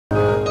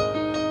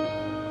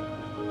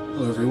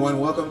Hello everyone,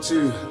 welcome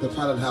to the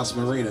Pilot House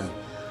Marina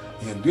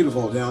in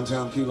beautiful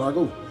downtown Key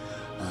Largo.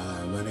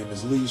 My name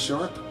is Lee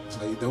Sharp.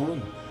 How you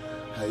doing?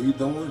 How you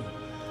doing?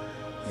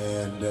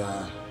 And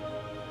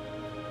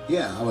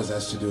yeah, I was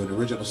asked to do an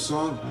original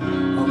song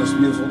on this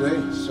beautiful day,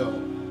 so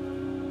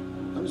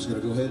I'm just gonna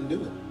go ahead and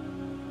do it.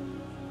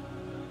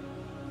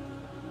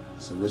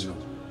 It's original.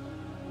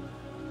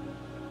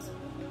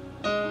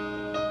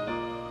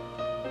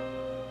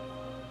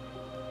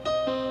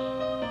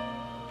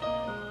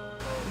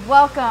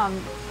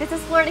 Welcome. This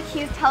is Florida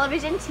Keys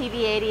Television,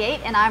 TV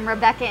 88, and I'm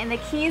Rebecca in the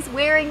Keys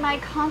wearing my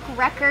Conch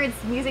Records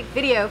Music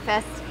Video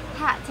Fest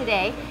hat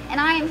today. And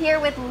I am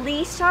here with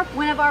Lee Sharp,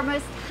 one of our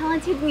most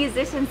talented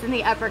musicians in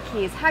the Upper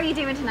Keys. How are you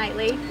doing tonight,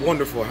 Lee?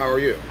 Wonderful. How are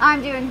you?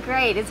 I'm doing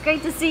great. It's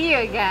great to see you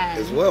again.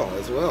 As well.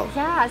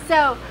 Yeah,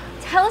 so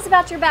tell us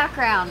about your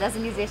background as a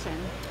musician.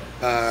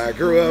 I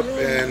grew up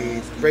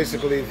in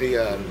basically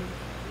the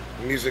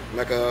music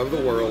mecca of the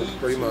world,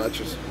 pretty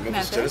much, is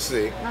Memphis,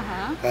 Tennessee.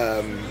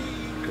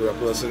 Grew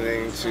up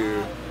listening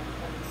to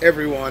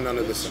everyone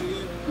under the sun,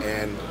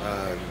 and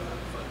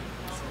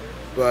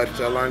but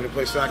I learned to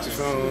play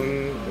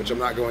saxophone, which I'm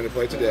not going to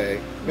play today.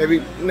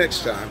 Maybe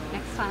next time.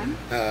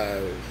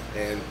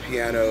 And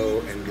piano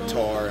and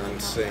guitar, and I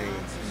sing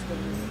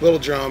little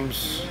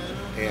drums,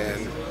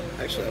 and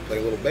actually I play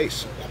a little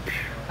bass.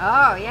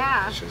 Oh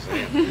yeah.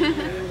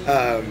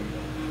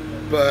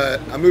 But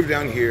I moved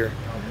down here,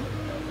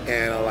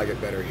 and I like it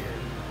better here.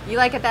 You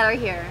like it better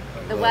here?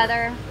 The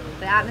weather,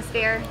 the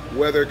atmosphere?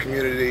 Weather,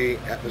 community,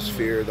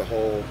 atmosphere, the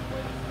whole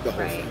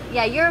thing.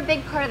 Yeah, you're a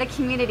big part of the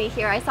community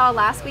here. I saw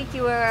last week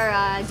you were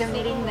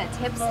donating the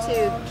tips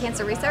to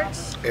cancer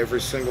research. Every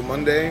single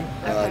Monday,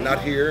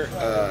 not here,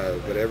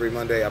 but every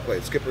Monday I play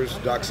at Skipper's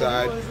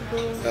Dockside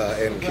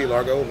in Key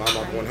Largo, I'm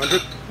on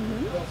 100.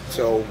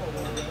 So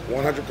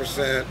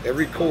 100%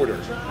 every quarter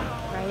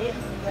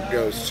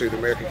goes to the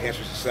American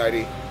Cancer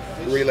Society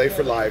Relay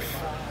for Life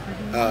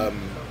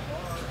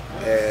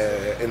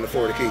in the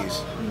Florida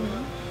Keys.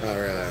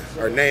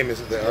 Our name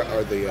is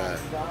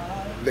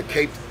the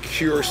Cape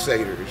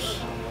Crusaders.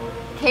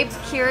 Cape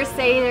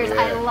Crusaders, yeah.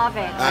 I love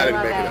it. I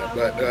didn't make it up,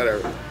 but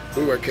whatever.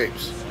 We wear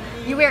capes.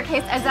 You wear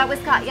capes. Is that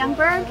with Scott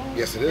Youngberg?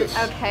 Yes, it is.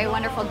 Okay,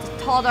 wonderful.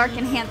 Tall, dark,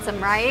 and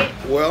handsome, right?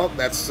 Well,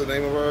 that's the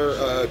name of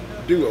our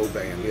duo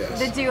band, yes.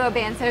 The duo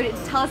band. So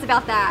tell us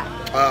about that.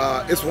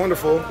 It's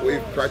wonderful.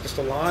 We've practiced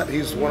a lot.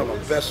 He's one of my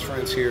best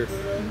friends here.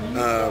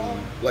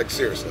 Like,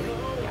 seriously.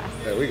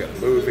 Yes. We go to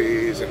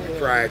movies, and we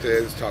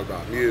practice, talk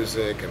about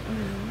music, and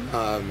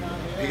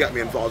he got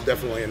me involved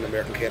definitely in the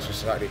American Cancer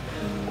Society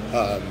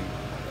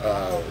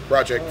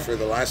project for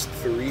the last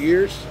 3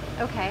 years.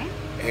 Okay.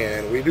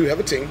 And we do have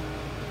a team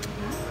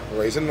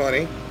raising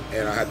money,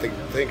 and I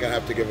think I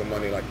have to give them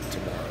money like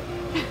tomorrow.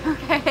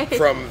 Okay.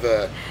 From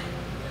the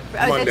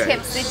the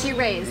tips that you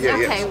raised. Yeah,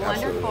 okay,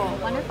 yes,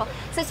 wonderful.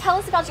 So tell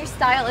us about your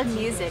style of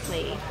music,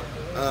 Lee.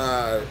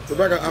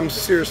 Rebecca, I'm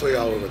seriously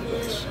all over the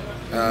place.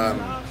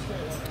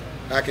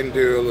 I can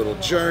do a little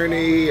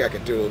Journey, I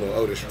could do a little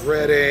Otis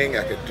Redding,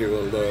 I could do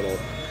a little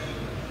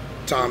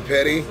Tom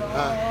Petty,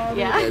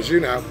 as you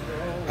know.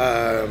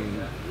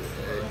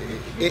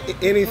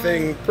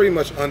 Anything pretty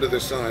much under the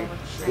sun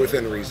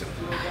within reason.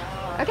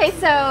 Okay,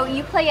 so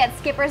you play at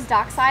Skipper's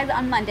Dockside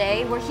on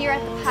Monday. We're here at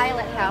the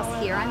Pilot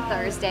House here on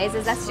Thursdays.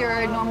 Is that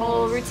your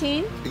normal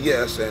routine?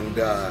 Yes, and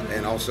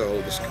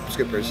also the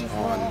Skipper's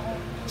on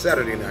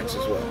Saturday nights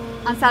as well.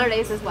 On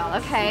Saturdays as well,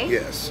 okay.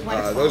 Yes,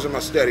 those are my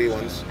steady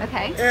ones.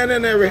 Okay. And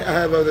then I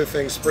have other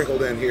things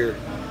sprinkled in here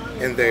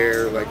and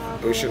there, like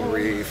Ocean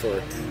Reef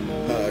or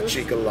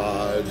Chica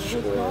Lodge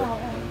or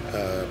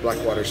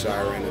Blackwater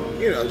Siren,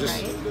 and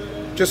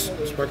just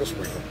sprinkle.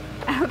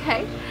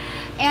 Okay.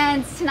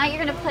 And tonight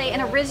you're going to play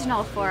an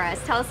original for us.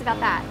 Tell us about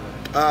that.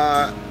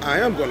 I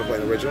am going to play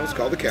an original. It's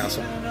called The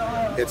Castle.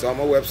 It's on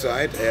my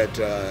website at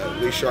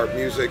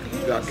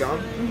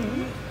leesharpmusic.com.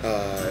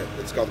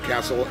 It's called The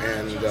Castle,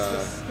 and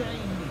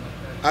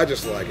I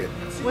just like it.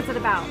 What's it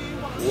about?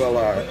 Well,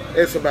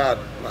 it's about,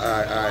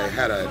 I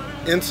had an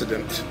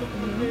incident,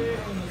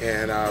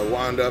 and I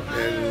wound up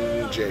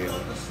in jail.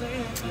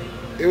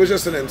 It was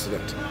just an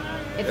incident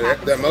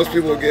that most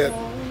people get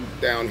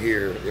down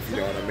here, if you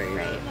know what I mean.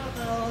 Right.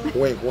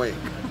 Wink, wink.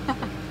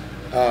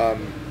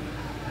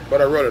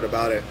 But I wrote it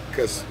about it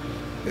because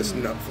it's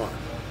not fun.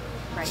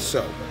 Right.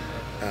 So,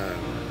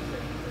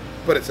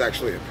 but it's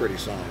actually a pretty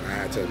song. I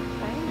had to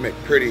make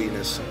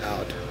prettiness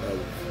out of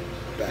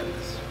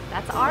badness.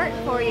 That's art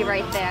for you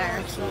right there.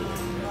 Absolutely.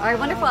 All right,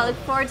 wonderful. I look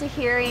forward to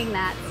hearing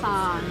that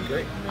song.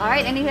 Great. All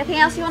right, anything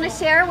else you want to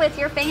share with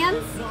your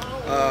fans?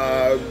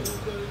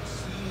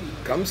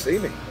 Come see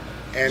me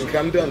and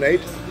come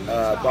donate,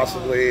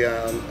 possibly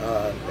at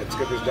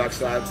Skipper's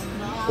Dockside,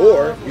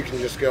 or you can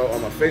just go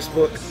on my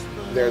Facebook.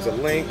 There's a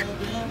link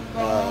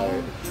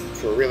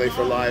for Relay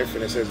for Life,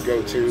 and it says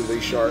go to Lee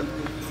Sharp,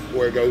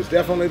 where it goes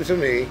definitely to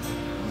me,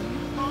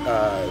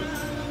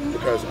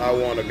 because I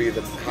want to be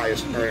the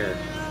highest earner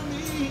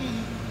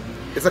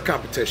It's a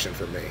competition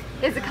for me.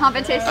 It's a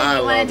competition. I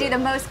You want love to do it. the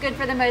most good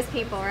for the most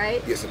people,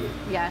 right? Yes, I do.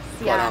 Yes.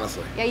 Quite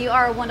honestly. Yeah, you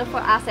are a wonderful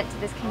asset to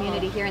this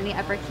community here in the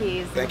Upper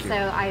Keys. Thank you. So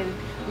I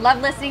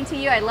love listening to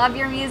you. I love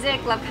your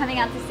music. Love coming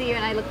out to see you,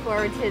 and I look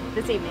forward to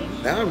this evening.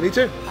 No, me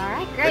too. All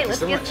right, Thank great. you Let's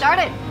so get much.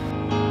 started.